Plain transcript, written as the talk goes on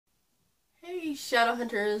Hey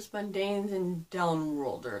Shadowhunters, Mundanes, and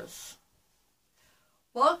Downworlders.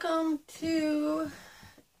 Welcome to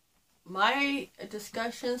my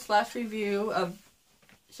discussion / review of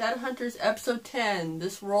Shadowhunters episode 10,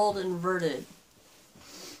 This World Inverted.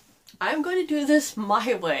 I'm going to do this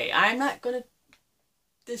my way. I'm not going to...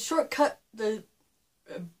 The shortcut, the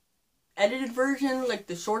edited version, like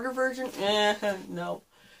the shorter version, no.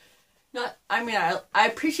 I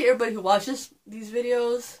appreciate everybody who watches these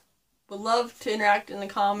videos. Would love to interact in the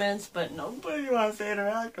comments, but nobody wants to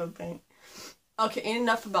interact, I think. Okay,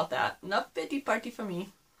 enough about that. Enough pity party for me.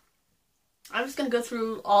 I'm just gonna go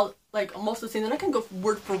through all, most of the scenes. I'm not gonna go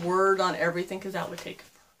word for word on everything, because that would take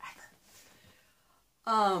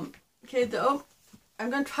forever. Okay, I'm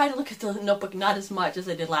gonna try to look at the notebook not as much as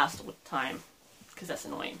I did last time, because that's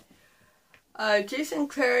annoying. Jason,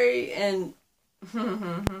 Clary, and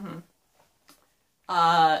and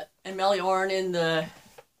Meliorn in the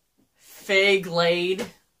Fae Glade.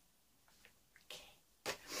 Okay.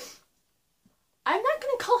 I'm not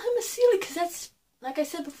going to call him a Seelie because that's, like I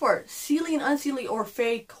said before, Seelie and Unseelie or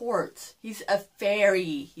Fae courts. He's a fairy.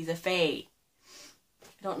 He's a Fae.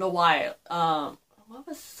 I don't know why. What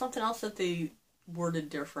was something else that they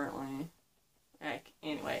worded differently?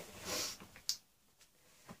 Anyway.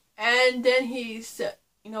 And then he said,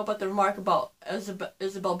 about the remark about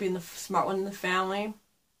Isabel being the smart one in the family.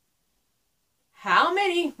 How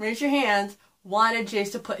many, raise your hands, wanted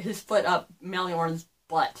Jace to put his foot up Meliorn's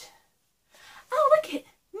butt? Oh, look at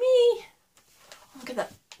me. Look at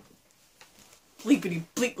that. Bleepity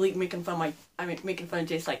bleep bleep making fun of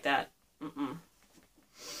Jace like that.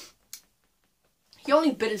 He only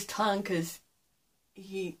bit his tongue because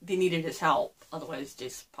they needed his help. Otherwise,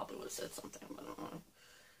 Jace probably would have said something. I don't know.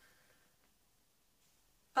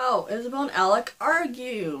 Oh, Isabel and Alec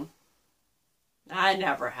argue. That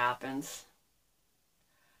never happens.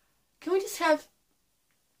 Can we just have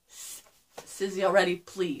Sizzy already,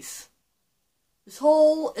 please? This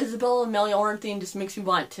whole Isabel and Meliorn thing just makes me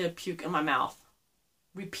want to puke in my mouth.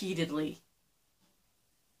 Repeatedly.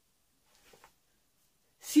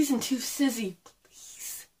 Season 2 Sizzy,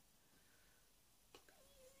 please.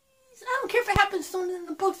 Please. I don't care if it happens soon in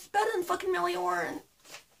the books. It's better than fucking Meliorn.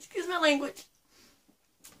 Excuse my language.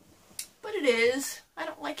 But it is. I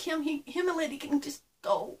don't like him. Him and Lady can just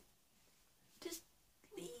go. Just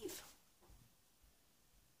leave.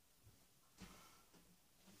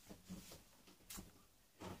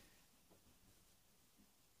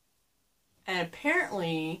 And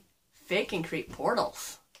apparently, Fae can create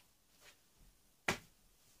portals.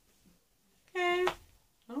 Okay.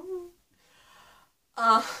 Oh.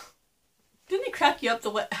 Didn't it crack you up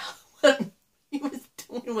what he was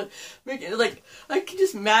doing with making, I can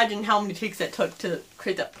just imagine how many takes that took to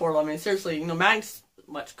create that portal. I mean, seriously, Mag's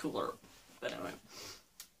much cooler. But anyway.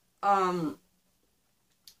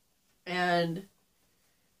 And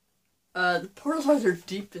the portals are their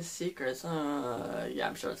deepest secrets. Yeah,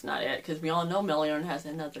 I'm sure it's not it, because we all know Meliorn has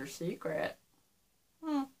another secret.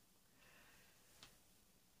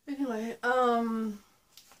 Anyway, and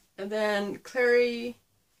then Clary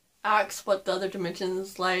asks what the other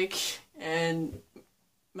dimension's like, and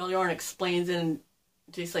Meliorn explains it, and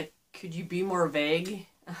Jace like, could you be more vague?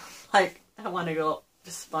 I want to go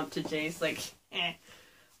just bump to Jace, eh.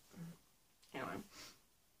 Anyway.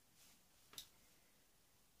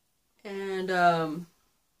 And,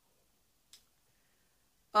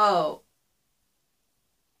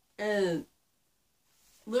 and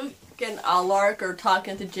Luke and Alark are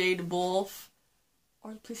talking to Jade Wolf,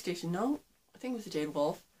 or the police station, no? I think it was the Jade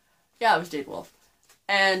Wolf. Yeah, it was Jade Wolf.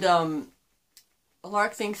 And,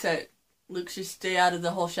 Alark thinks that Luke should stay out of the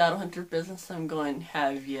whole Shadowhunter business. I'm going,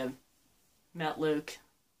 have you met Luke?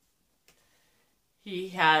 He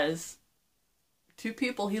has 2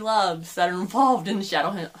 people he loves that are involved in the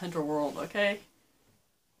Shadowhunter world, okay?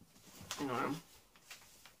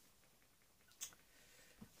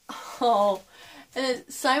 Oh, and then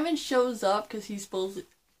Simon shows up because he's supposed to,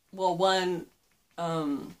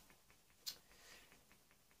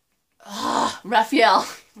 Raphael.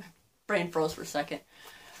 My brain froze for a second.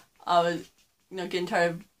 I was, getting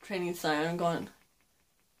tired of training Simon. I'm going,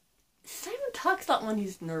 Simon talks a lot when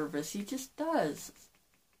he's nervous. He just does.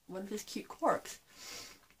 One of his cute quirks.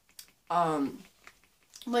 When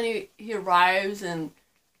he arrives and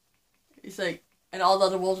he's like, and all the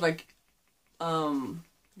other wolves are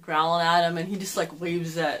growling at him, and he just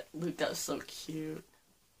waves at Luke. That was so cute.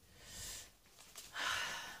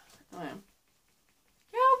 Oh, yeah.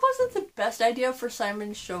 Yeah, it wasn't the best idea for Simon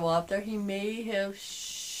to show up there. He may have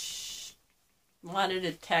wanted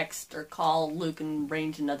to text or call Luke and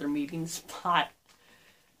arrange another meeting spot.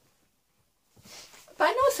 But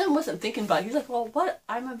I know Sam wasn't thinking about it. He's like, well, what?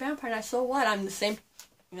 I'm a vampire, and so what? I'm the same.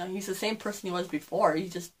 You know, he's the same person he was before. He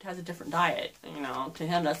just has a different diet. You know, to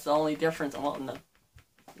him, that's the only difference. Well, in the,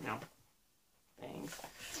 you know, things.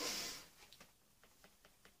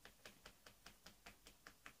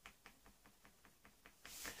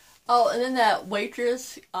 Oh, and then that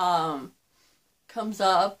waitress comes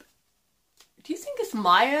up. Do you think it's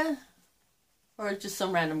Maya? Or it's just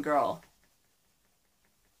some random girl?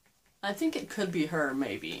 I think it could be her,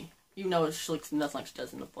 maybe. Even though she looks nothing like she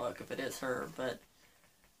does in the book, if it is her. But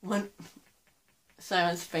when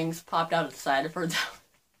Simon's fangs popped out of the side of her,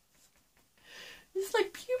 it's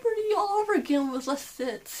like puberty all over again with less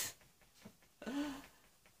zits.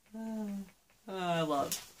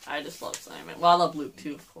 I just love Simon. Well, I love Luke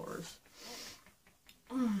too, of course.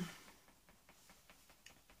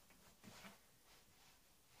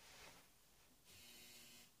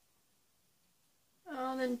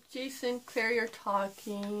 Oh, then Jason, Clary are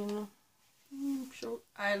talking. Sure,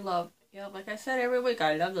 I love, yeah, like I said every week,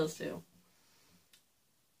 I love those two.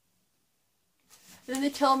 And then they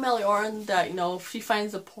tell Melioran that, you know, if she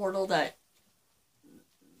finds a portal that,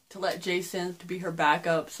 to let Jason to be her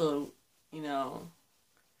backup, so, you know,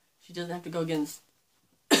 she doesn't have to go against,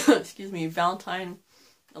 excuse me, Valentine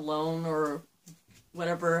alone, or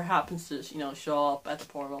whatever happens to, you know, show up at the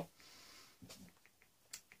portal.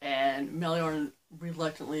 And Melioran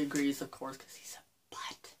reluctantly agrees, of course, because he's a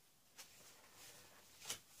butt.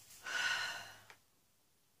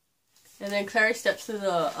 And then Clary steps through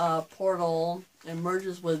the portal and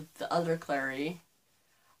merges with the other Clary.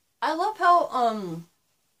 I love how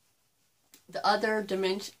the other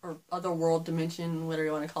dimension, or other world dimension, whatever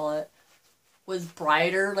you want to call it, was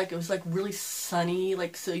brighter. Like, it was like really sunny,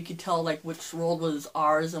 like, so you could tell like which world was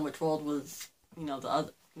ours and which world was, you know, the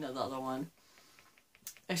other one.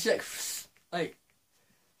 And she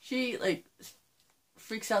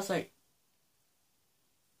freaks out, like,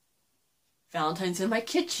 Valentine's in my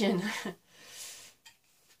kitchen.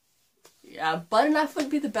 Yeah, butter knife would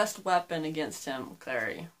be the best weapon against him,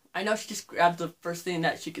 Clary. I know she just grabbed the first thing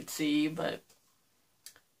that she could see, but...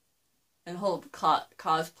 And the whole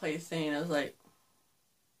cosplay thing, I was like...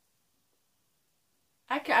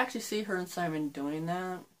 I could actually see her and Simon doing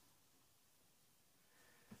that.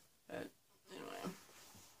 But, anyway.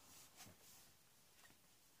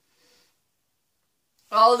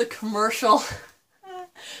 Oh, the commercial.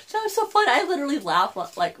 That was so fun. I literally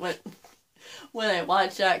laughed, like, when I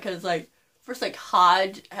watched that, because, like, first, like,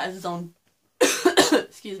 Hodge has his own...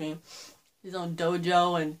 excuse me, his own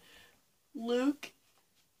dojo, and Luke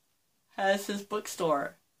has his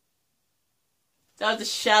bookstore. That was a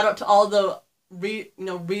shout out to all the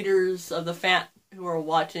readers of the fan who are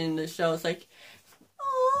watching the show. It's like,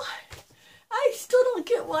 oh, I still don't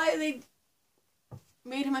get why they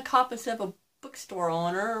made him a cop instead of a bookstore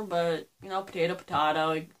owner, but, you know,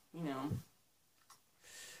 potato, you know.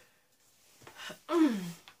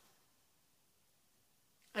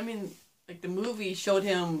 I mean, like, the movie showed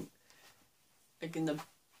him, like, in the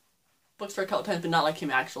bookstore a couple times, but not like him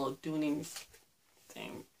actually doing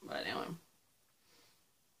anything. But anyway.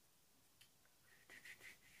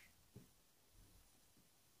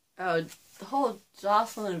 The whole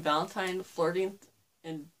Jocelyn and Valentine flirting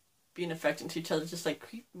and being affectionate to each other just, like,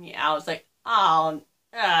 creeped me out. It's like, oh,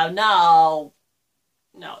 no.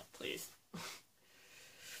 No, please.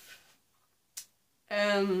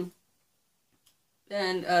 Then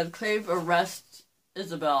Clave arrests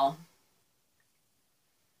Isabel.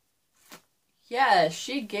 Yeah,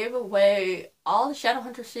 she gave away all the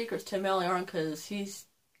Shadowhunter secrets to Melioran because he's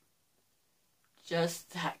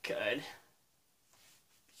just that good.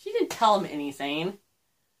 She didn't tell him anything.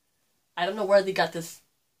 I don't know where they got this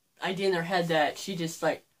idea in their head that she just,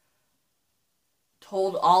 like,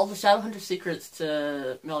 told all the Shadowhunter secrets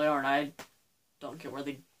to Melioran. I don't get where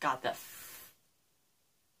they got that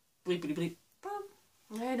bleepity bleep from.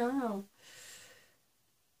 I don't know.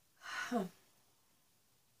 Huh.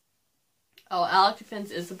 Oh, Alec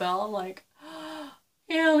defends Isabel. I'm like,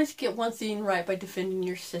 yeah, at least get one thing right by defending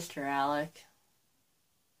your sister, Alec.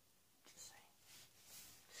 Just saying.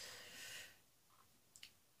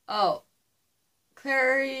 Oh,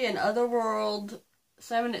 Clary and Otherworld,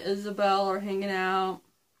 Simon and Isabel are hanging out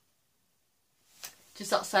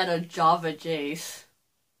just outside of Java Jace.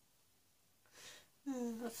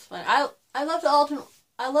 That's fun. I love the alternate.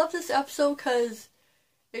 I love this episode because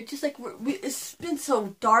it just, like, it's been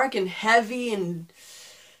so dark and heavy, and,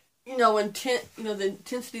 you know, the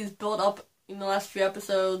intensity is built up in the last few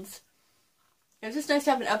episodes. It's just nice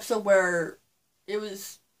to have an episode where it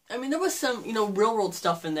was. I mean, there was some, you know, real world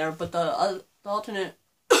stuff in there, but the alternate,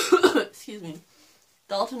 excuse me,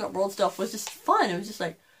 the alternate world stuff was just fun. It was just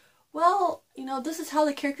like, well, you know, this is how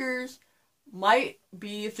the characters might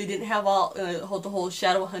be if they didn't have all the whole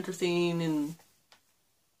Shadowhunter thing and,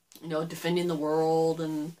 you know, defending the world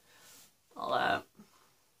and all that.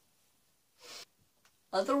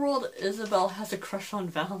 Otherworld Isabel has a crush on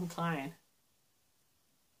Valentine.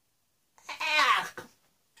 Ah!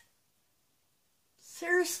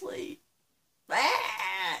 Seriously.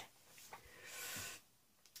 Ah!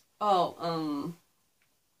 Oh,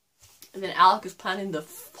 and then Alec is planning the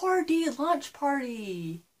 4D launch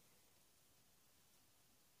party.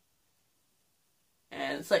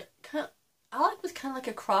 And it's like, Alec was kind of like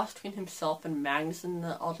a cross between himself and Magnus in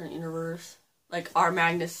the alternate universe. Like our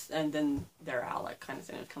Magnus and then their Alec kind of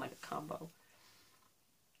thing. It was kind of like a combo.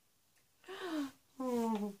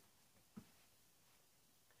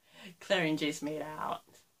 Claire and Jace made out.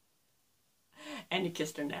 And he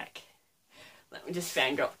kissed her neck. Let me just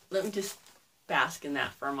fangirl. Let me just bask in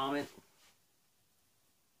that for a moment.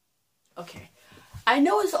 Okay. I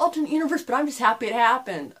know it's an alternate universe, but I'm just happy it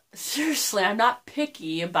happened. Seriously, I'm not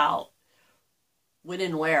picky about when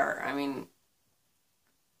and where. I mean,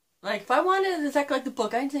 like, if I wanted to exactly like the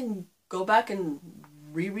book, I can go back and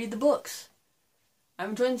reread the books. I'm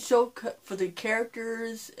enjoying the show for the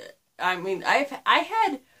characters. I mean, I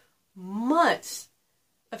had months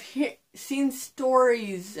of seen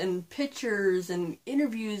stories and pictures and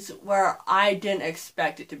interviews where I didn't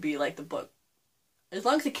expect it to be like the book. As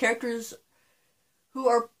long as the characters who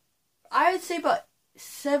are, I would say about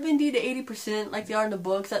 70 to 80% like they are in the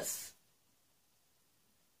books,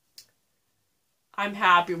 I'm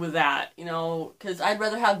happy with that, you know, because I'd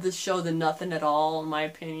rather have this show than nothing at all, in my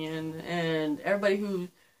opinion. And everybody who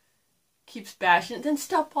keeps bashing it, then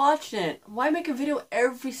stop watching it. Why make a video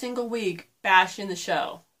every single week bashing the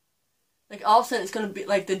show? Like, all of a sudden it's going to be,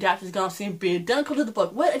 like, the adaptation is going to be identical to the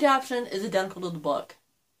book. What adaptation is identical to the book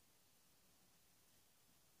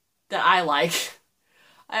that I like?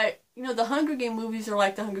 You know, the Hunger Game movies are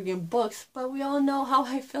like the Hunger Game books, but we all know how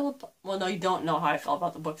I feel about... Well, no, you don't know how I feel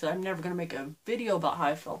about the books. I'm never going to make a video about how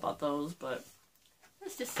I feel about those, but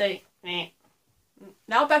let's just say, meh.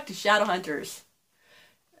 Now back to Shadowhunters,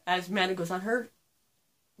 as Amanda goes on her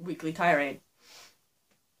weekly tirade.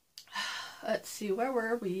 Let's see, where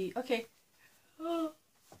were we? Okay. I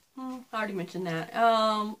already mentioned that.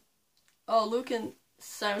 Oh, Luke and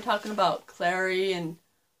Simon talking about Clary and,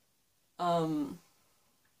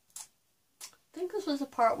 I think this was the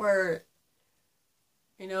part where,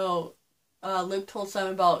 you know, Luke told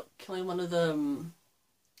Simon about killing one of the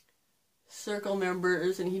circle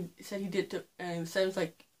members, and he said he did to, and Simon's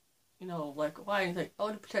like, you know, like, why? And he's like,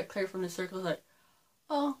 oh, to protect Claire from the circle. He's like,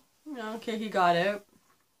 oh, you know, okay, he got it.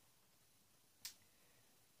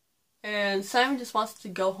 And Simon just wants to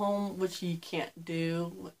go home, which he can't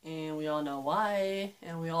do, and we all know why,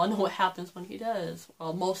 and we all know what happens when he does.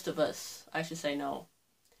 Well, most of us, I should say, know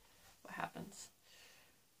what happens.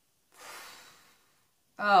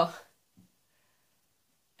 Oh.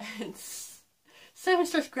 And Simon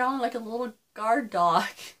starts growling like a little guard dog.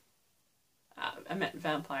 I meant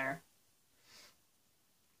vampire.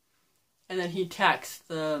 And then he attacks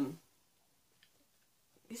the...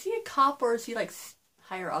 Is he a cop or is he like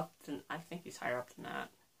higher up than... I think he's higher up than that.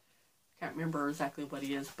 Can't remember exactly what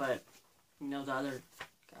he is, but you know the other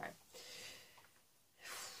guy.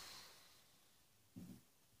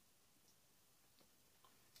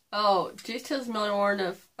 Oh, Jace tells Meliorn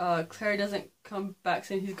if Clary doesn't come back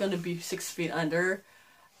soon, he's going to be 6 feet under.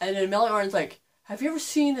 And then Meliorn's like, have you ever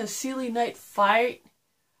seen a Sealy Knight fight?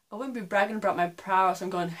 I wouldn't be bragging about my prowess. I'm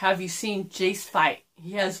going, have you seen Jace fight?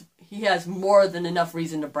 He has more than enough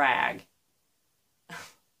reason to brag.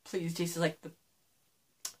 Please, Jace is like the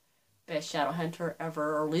best shadow hunter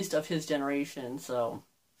ever, or at least of his generation, so...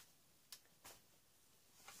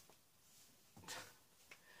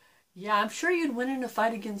 Yeah, I'm sure you'd win in a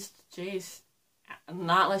fight against Jace.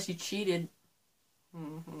 Not unless you cheated.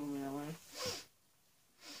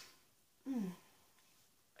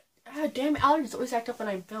 Damn, allergies always act up when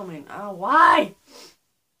I'm filming. Oh, why?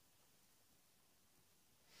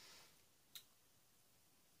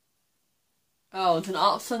 Oh, then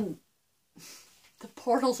all of a sudden, the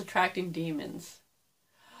portal's attracting demons.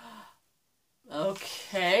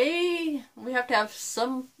 Okay. We have to have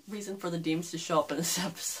some reason for the demons to show up in this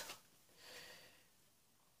episode.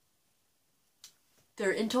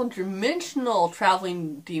 They're interdimensional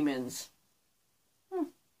traveling demons.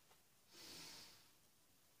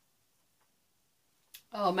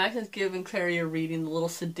 Oh, Magnus giving Clary a reading, the little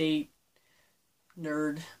sedate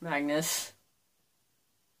nerd Magnus.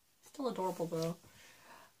 Still adorable though.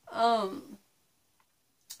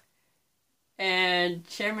 And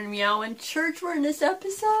Chairman Meow and Church were in this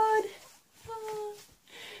episode. Ah,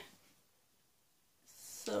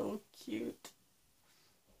 so cute.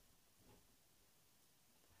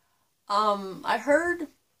 I heard,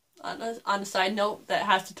 on a side note that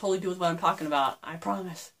has to totally do with what I'm talking about, I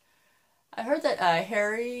promise. I heard that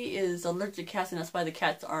Harry is allergic to cats and that's why the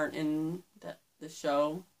cats aren't in the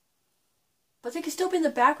show. But they could still be in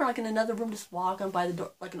the background, like in another room, just walking by the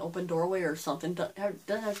door, like an open doorway or something. Doesn't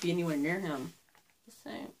have to be anywhere near him. Just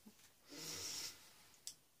saying.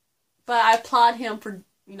 But I applaud him for,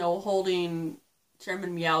 holding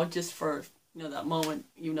Chairman Meow just for, that moment.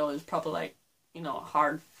 It was probably like,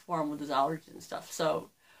 hard for him with his allergies and stuff.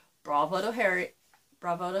 So, bravo to Harry.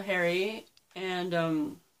 Bravo to Harry. And,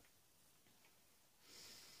 and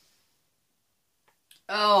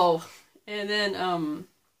then,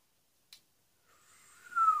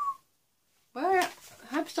 where?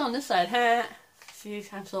 I'm still on this side, huh? See,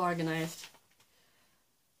 I'm so organized.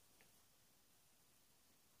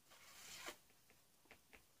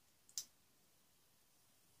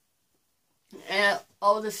 And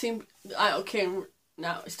the scene. Okay,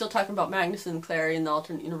 now still talking about Magnus and Clary in the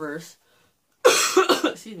alternate universe.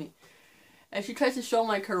 Excuse me. And she tries to show him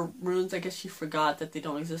like her runes. I guess she forgot that they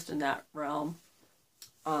don't exist in that realm.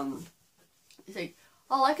 He's like,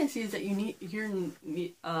 all I can see is that you're in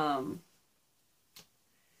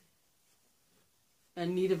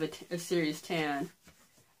need of a serious tan.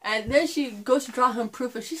 And then she goes to draw him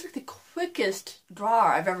proof, and she's like the quickest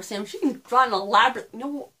drawer I've ever seen. She can draw an elaborate. You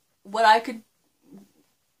know what I could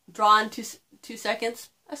draw in 2 seconds?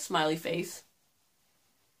 A smiley face.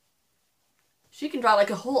 She can draw like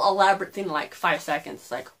a whole elaborate thing in like 5 seconds.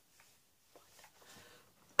 Like,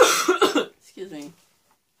 excuse me.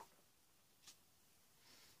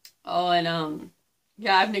 Oh, and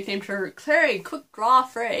yeah, I've nicknamed her Clary Quick Draw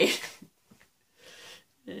Frey.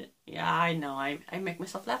 Yeah, I know. I make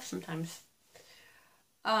myself laugh sometimes.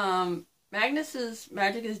 Magnus's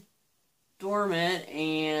magic is dormant,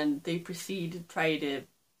 and they proceed to try to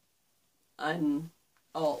I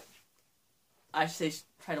should say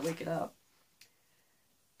try to wake it up.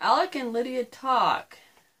 Alec and Lydia talk,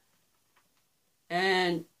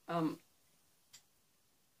 and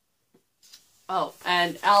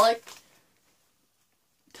and Alec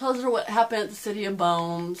tells her what happened at the City of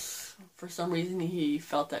Bones. For some reason, he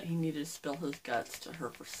felt that he needed to spill his guts to her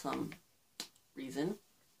for some reason.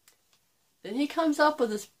 Then he comes up with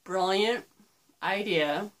this brilliant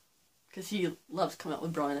idea, because he loves coming up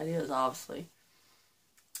with brilliant ideas, obviously,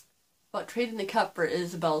 about trading the cup for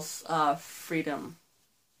Isabel's freedom.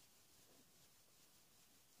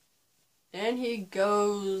 Then he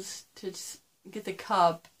goes to get the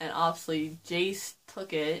cup, and obviously Jace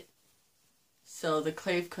took it, so the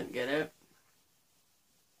Clave couldn't get it.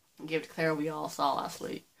 Gave it to Claire, we all saw last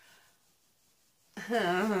week.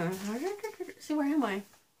 See, where am I?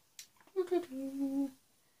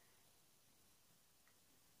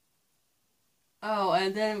 Oh,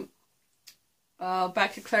 and then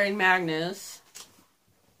back to Claire and Magnus.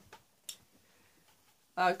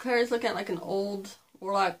 Claire's looking at like an old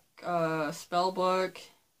Warlock spell book.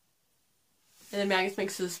 And then Magnus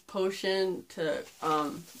makes this potion to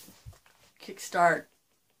kickstart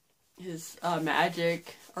his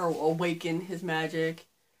magic, or awaken his magic.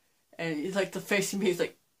 And he's like, the face of me, he's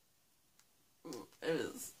like, it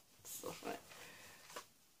was so funny.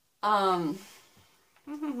 And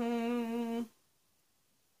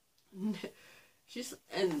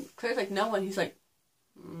Claire's like, no, and he's like,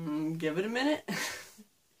 give it a minute.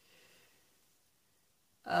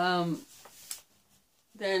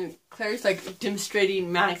 Then Claire's like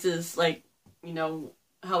demonstrating Max's, like,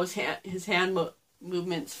 how his hand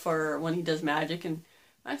movements for when he does magic, and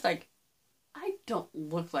Max like, I don't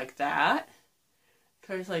look like that.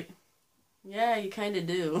 Claire's like, yeah, you kind of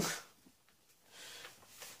do.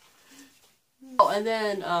 Oh, and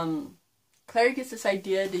then Claire gets this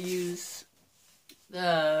idea to use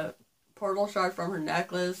the portal shard from her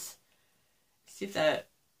necklace. See if that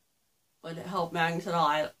would help Magnus at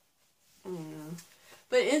all.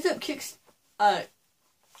 But it ends up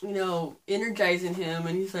energizing him,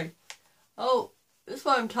 and he's like, oh, this is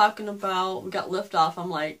what I'm talking about. We got liftoff.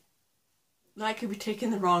 I'm like, that could be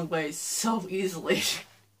taken the wrong way so easily.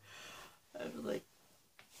 I was like,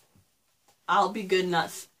 I'll be good,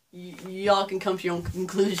 not y'all can come to your own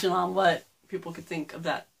conclusion on what people could think of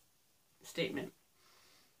that statement.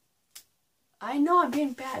 I know I'm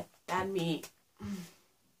being bad me.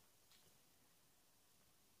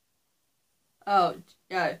 Oh,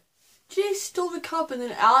 yeah. Jay stole the cup, and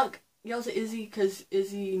then Alec yells at Izzy because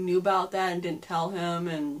Izzy knew about that and didn't tell him,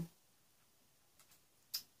 and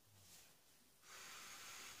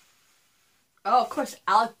Oh, of course,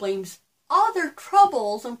 Alec blames all their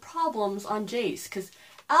troubles and problems on Jace, because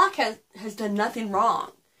Alec has done nothing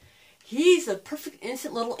wrong. He's a perfect,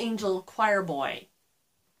 innocent little angel choir boy.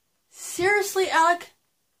 Seriously, Alec?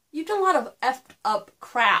 You've done a lot of effed up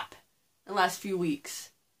crap in the last few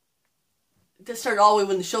weeks. This started all the way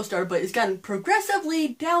when the show started, but it's gotten progressively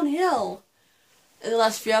downhill in the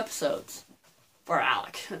last few episodes for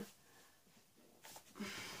Alec.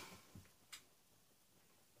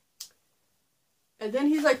 And then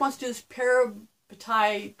he's like, wants to do this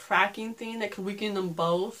parabatai tracking thing that could weaken them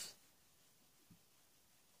both.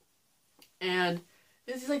 And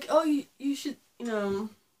he's like, oh, you should, you know.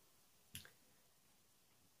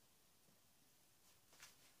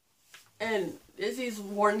 And Izzy's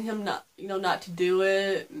warning him not to do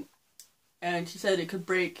it. And she said it could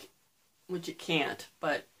break, which it can't,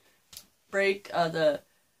 but break the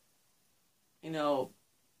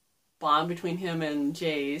bond between him and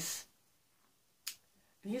Jace.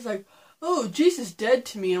 And he's like, oh, Jace is dead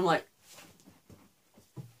to me. I'm like,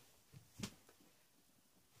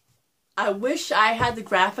 I wish I had the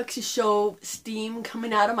graphics to show steam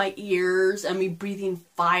coming out of my ears and me breathing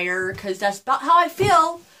fire, because that's about how I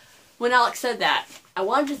feel when Alex said that. I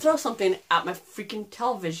wanted to throw something at my freaking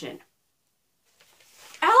television.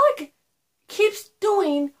 Alec keeps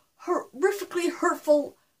doing horrifically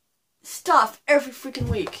hurtful stuff every freaking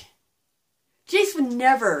week. Jace would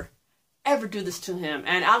never, ever do this to him,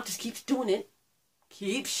 and Alec just keeps doing it.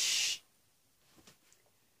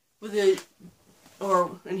 With a,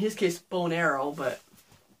 or in his case, bow and arrow, but...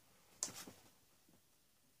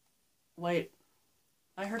 Wait.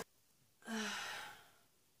 I heard...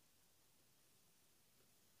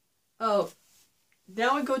 Oh.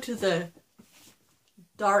 Now we go to the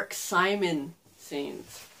Dark Simon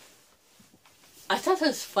scenes. I thought that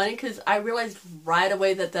was funny because I realized right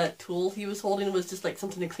away that that tool he was holding was just like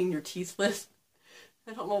something to clean your teeth with.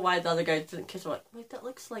 I don't know why the other guy didn't catch it. Wait, that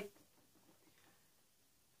looks like...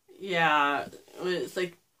 Yeah, it's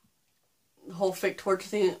like the whole fake torture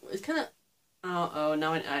thing. It's kind of... Oh,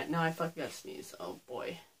 now I fucking got to sneeze. Oh,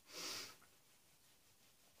 boy.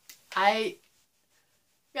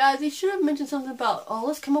 Yeah, they should have mentioned something about, oh,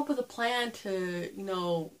 let's come up with a plan to,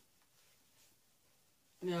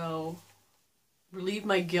 relieve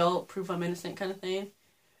my guilt, prove I'm innocent kind of thing.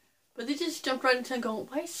 But they just jumped right into it and go,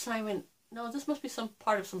 why Simon? No, this must be some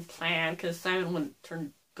part of some plan, because Simon wouldn't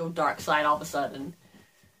go dark side all of a sudden.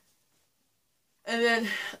 And then,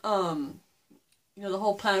 the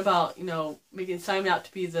whole plan about, making Simon out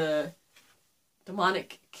to be the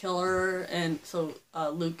demonic killer, and so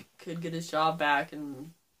Luke could get his job back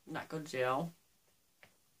and not go to jail.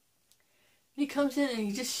 He comes in and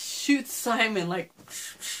he just shoots Simon, like,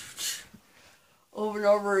 over and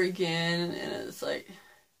over again, and it's like...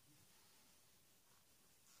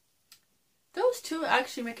 Those two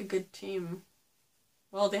actually make a good team.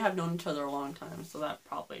 Well, they have known each other a long time, so that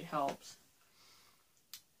probably helps.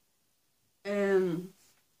 And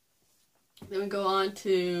then we go on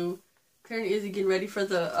to Claire and Izzy getting ready for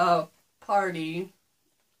the party,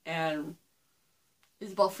 and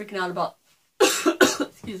Isabel freaking out about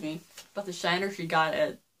excuse me, about the shiner she got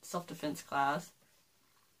at self-defense class.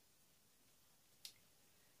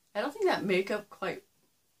 I don't think that makeup quite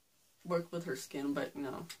worked with her skin, but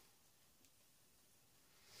no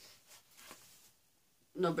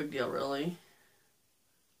big deal really.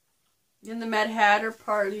 Then the Mad Hatter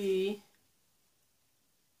party.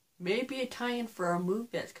 Maybe a tie-in for a movie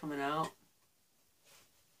that's coming out.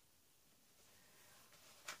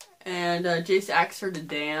 And Jace asks her to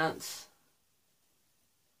dance.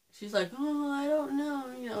 She's like, oh, I don't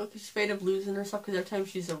know, because she's afraid of losing herself, because every time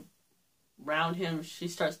she's around him, she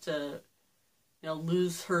starts to,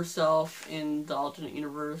 lose herself in the alternate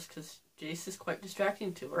universe, because Jace is quite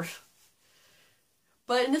distracting to her.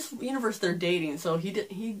 But in this universe, they're dating, so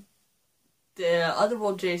the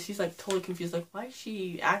otherworld Jace, he's like totally confused, like, why is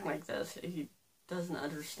she acting like this? He doesn't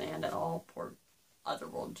understand at all, poor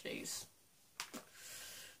otherworld Jace.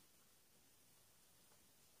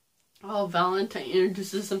 Oh, Valentine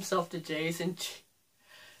introduces himself to Jace, and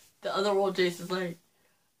the otherworld Jace is like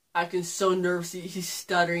acting so nervous, he's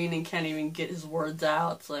stuttering and can't even get his words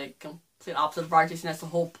out. It's like complete opposite of our Jace, and that's the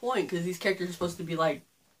whole point, because these characters are supposed to be like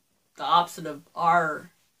the opposite of our,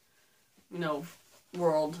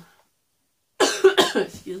 world.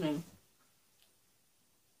 Excuse me.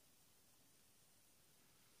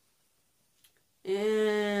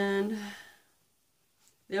 And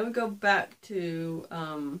then we go back to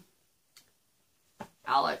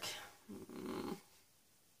Alec.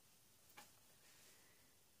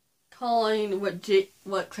 Calling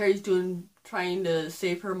what Clary's doing, trying to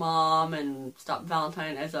save her mom and stop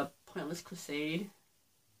Valentine as a pointless crusade.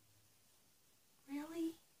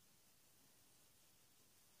 Really?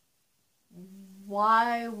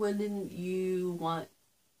 Why wouldn't you want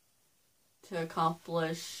to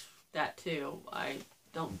accomplish that too? I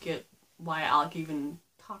don't get why Alec even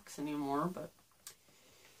talks anymore, but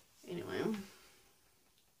anyway.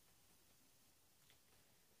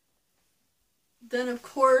 Then of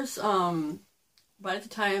course, by the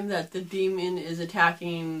time that the demon is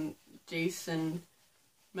attacking Jason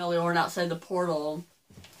Meliorn outside the portal,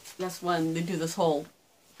 that's when they do this whole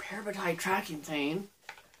parabatite tracking thing.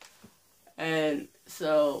 And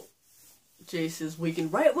so Jace is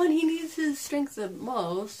weakened right when he needs his strength the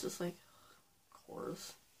most. Just like, of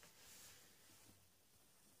course.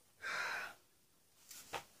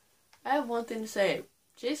 I have one thing to say.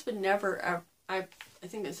 Jace would never, I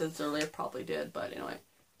think it says earlier, probably did, but anyway.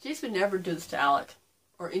 Jace would never do this to Alec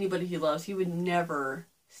or anybody he loves. He would never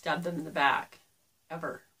stab them in the back.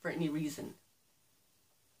 Ever. For any reason.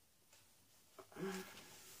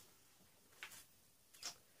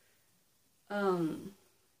 Then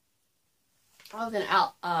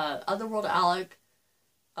Otherworld Alec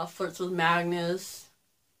flirts with Magnus,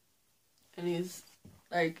 and he's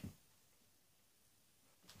like,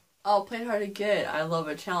 "Oh, played hard to get. I love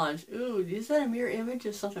a challenge." Ooh, is that a mirror image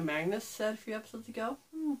of something Magnus said a few episodes ago?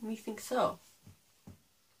 Me think so.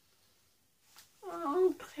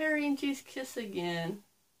 Oh, Clary and Jace kiss again.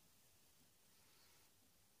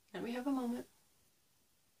 Let me have a moment.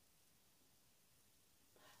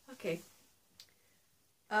 Okay.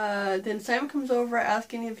 Then Simon comes over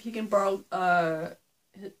asking if he can borrow,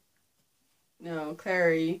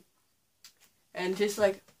 Clary. And just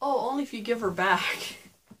like, oh, only if you give her back.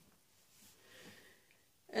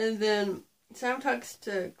 And then Simon talks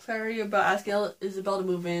to Clary about asking Isabel to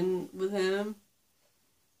move in with him.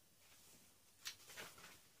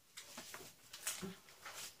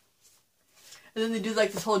 And then they do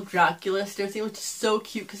like this whole Dracula stare thing, which is so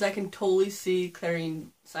cute because I can totally see Clary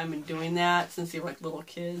and Simon doing that since they were like little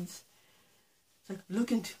kids. It's like,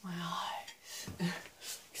 look into my eyes.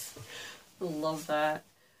 I love that.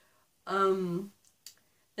 And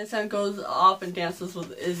Simon goes off and dances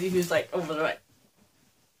with Izzy, who's like over there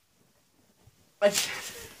like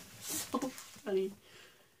so funny.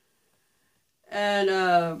 And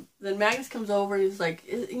then Magnus comes over and he's like,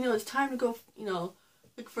 it's time to go,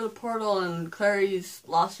 look for the portal, and Clary's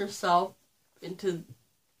lost herself into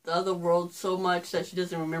the other world so much that she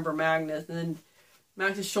doesn't remember Magnus. And then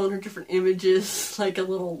Magnus is showing her different images, like a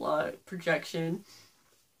little projection.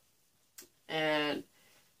 And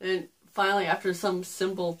then finally, after some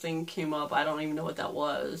symbol thing came up, I don't even know what that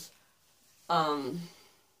was,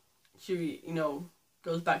 she,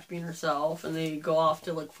 goes back to being herself, and they go off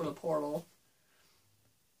to look for the portal.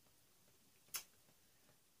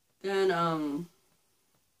 Then,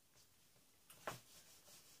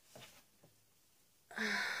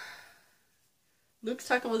 Luke's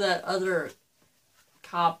talking with that other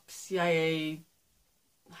cop, CIA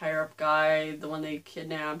higher-up guy, the one they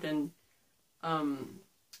kidnapped, and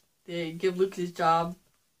they give Luke his job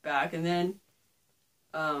back, and then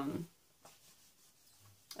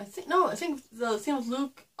I think the thing with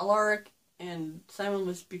Luke, Alaric, and Simon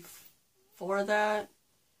was before that,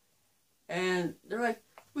 and they're like,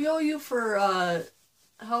 we owe you for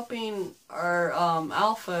helping our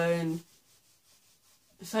Alpha, and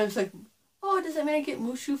Simon's like, oh, does that mean I get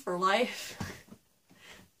Mushu for life?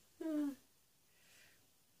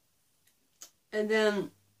 And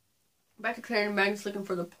then back to Claire and Magnus looking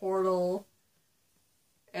for the portal,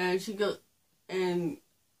 and she goes, and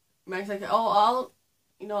Magnus like, oh,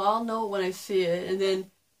 I'll know when I see it. And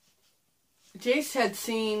then Jace had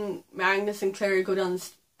seen Magnus and Clary go down the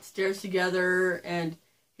stairs together, and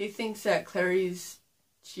he thinks that Clary's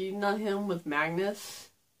cheating on him with Magnus.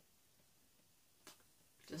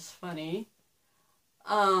 Just funny.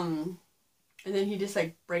 And then he just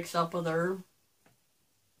like breaks up with her.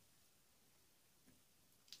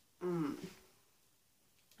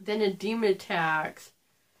 Then a demon attacks,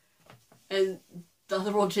 and the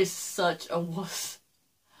other world just such a wuss.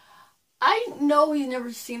 I know he's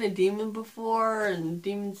never seen a demon before, and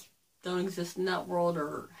demons don't exist in that world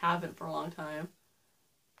or haven't for a long time.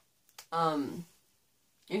 And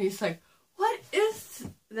he's like, what is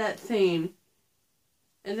that thing?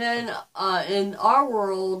 And then in our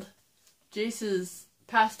world, Jace is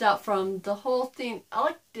passed out from the whole thing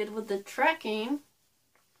Alec did with the tracking.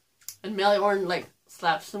 And Meliorn like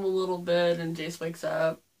slaps him a little bit, and Jace wakes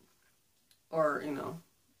up. Or,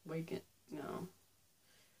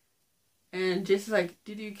 And Jace is like,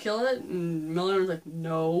 did you kill it? And Meliorn's like,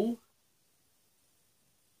 no.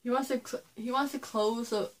 He wants to close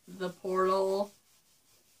the portal.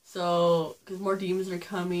 So, because more demons are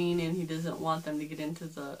coming and he doesn't want them to get into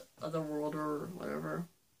the other world or whatever.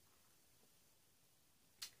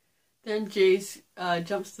 Then Jace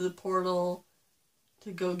jumps to the portal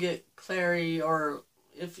to go get Clary, or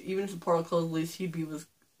even if the portal closed, at least he'd be with,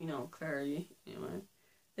 Clary, anyway.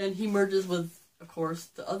 Then he merges with, of course,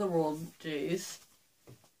 the otherworld Jace,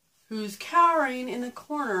 who's cowering in the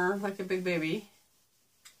corner like a big baby.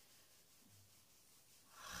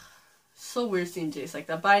 So weird seeing Jace like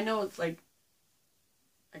that, but I know it's like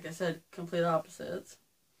I said, complete opposites.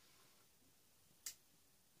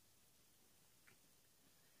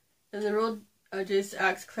 And the real Jace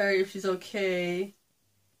asks Clary if she's okay,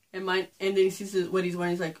 and then he sees what he's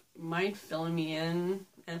wearing. He's like, "Mind filling me in?"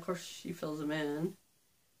 And of course, she fills him in.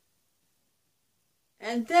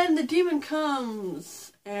 And then the demon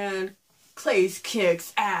comes, and Clays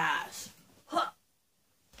kicks ass. Huh.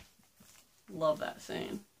 Love that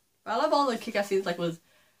scene. I love all the kick-ass scenes, like with,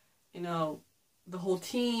 the whole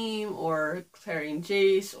team, or Clary and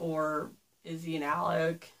Jace, or Izzy and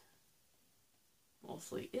Alec.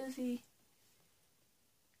 Mostly Izzy.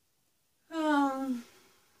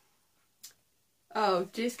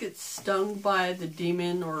 Jace gets stung by the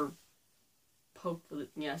demon, or poked with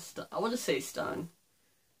it. Yeah, I will just say stung.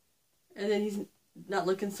 And then he's not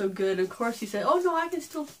looking so good. Of course, he said, "Oh no, I can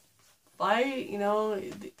still fight."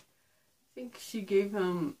 I think she gave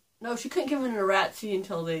him. No, she couldn't give him a Ratsie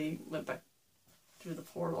until they went back through the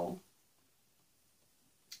portal.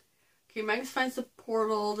 Okay, Magnus finds the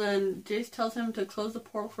portal, then Jace tells him to close the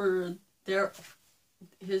portal for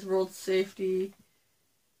his world's safety.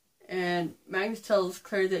 And Magnus tells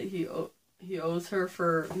Claire that he owes her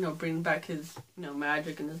for, bringing back his,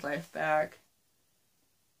 magic and his life back.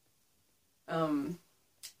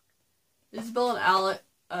 Isabel and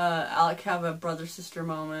Alec have a brother-sister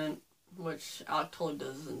moment, which Alec totally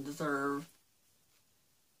doesn't deserve.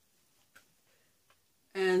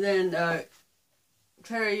 And then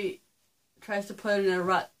Clary tries to put in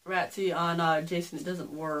a Ratsie on Jason. It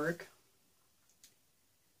doesn't work.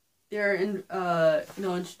 They're in in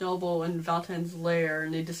Chernobyl in Valentine's lair,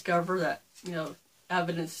 and they discover that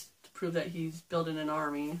evidence to prove that he's building an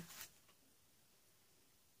army.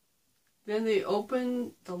 Then they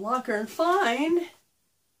open the locker and find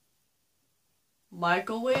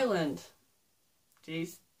Michael Wayland,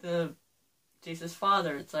 Jace's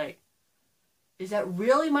father. It's like, is that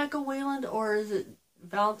really Michael Wayland, or is it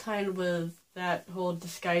Valentine with that whole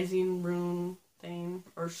disguising room thing,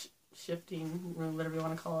 or shifting room, whatever you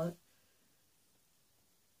want to call it?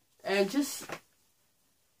 And just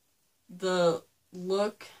the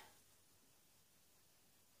look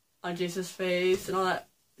on Jace's face and all that.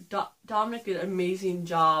 Dominic did an amazing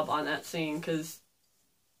job on that scene, because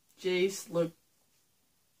Jace looked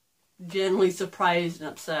genuinely surprised and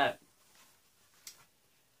upset.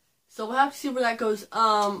 So we'll have to see where that goes.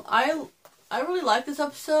 I really liked this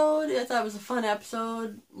episode. I thought it was a fun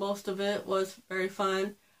episode. Most of it was very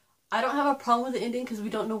fun. I don't have a problem with the ending, because we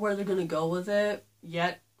don't know where they're going to go with it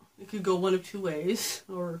yet. It could go one of two ways,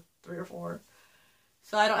 or 3 or 4.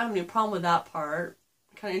 So I don't have any problem with that part.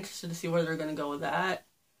 I'm kind of interested to see where they're going to go with that.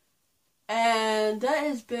 And that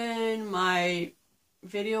has been my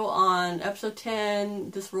video on episode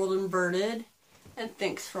 10, This World Inverted. And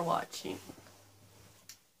thanks for watching.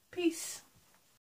 Peace.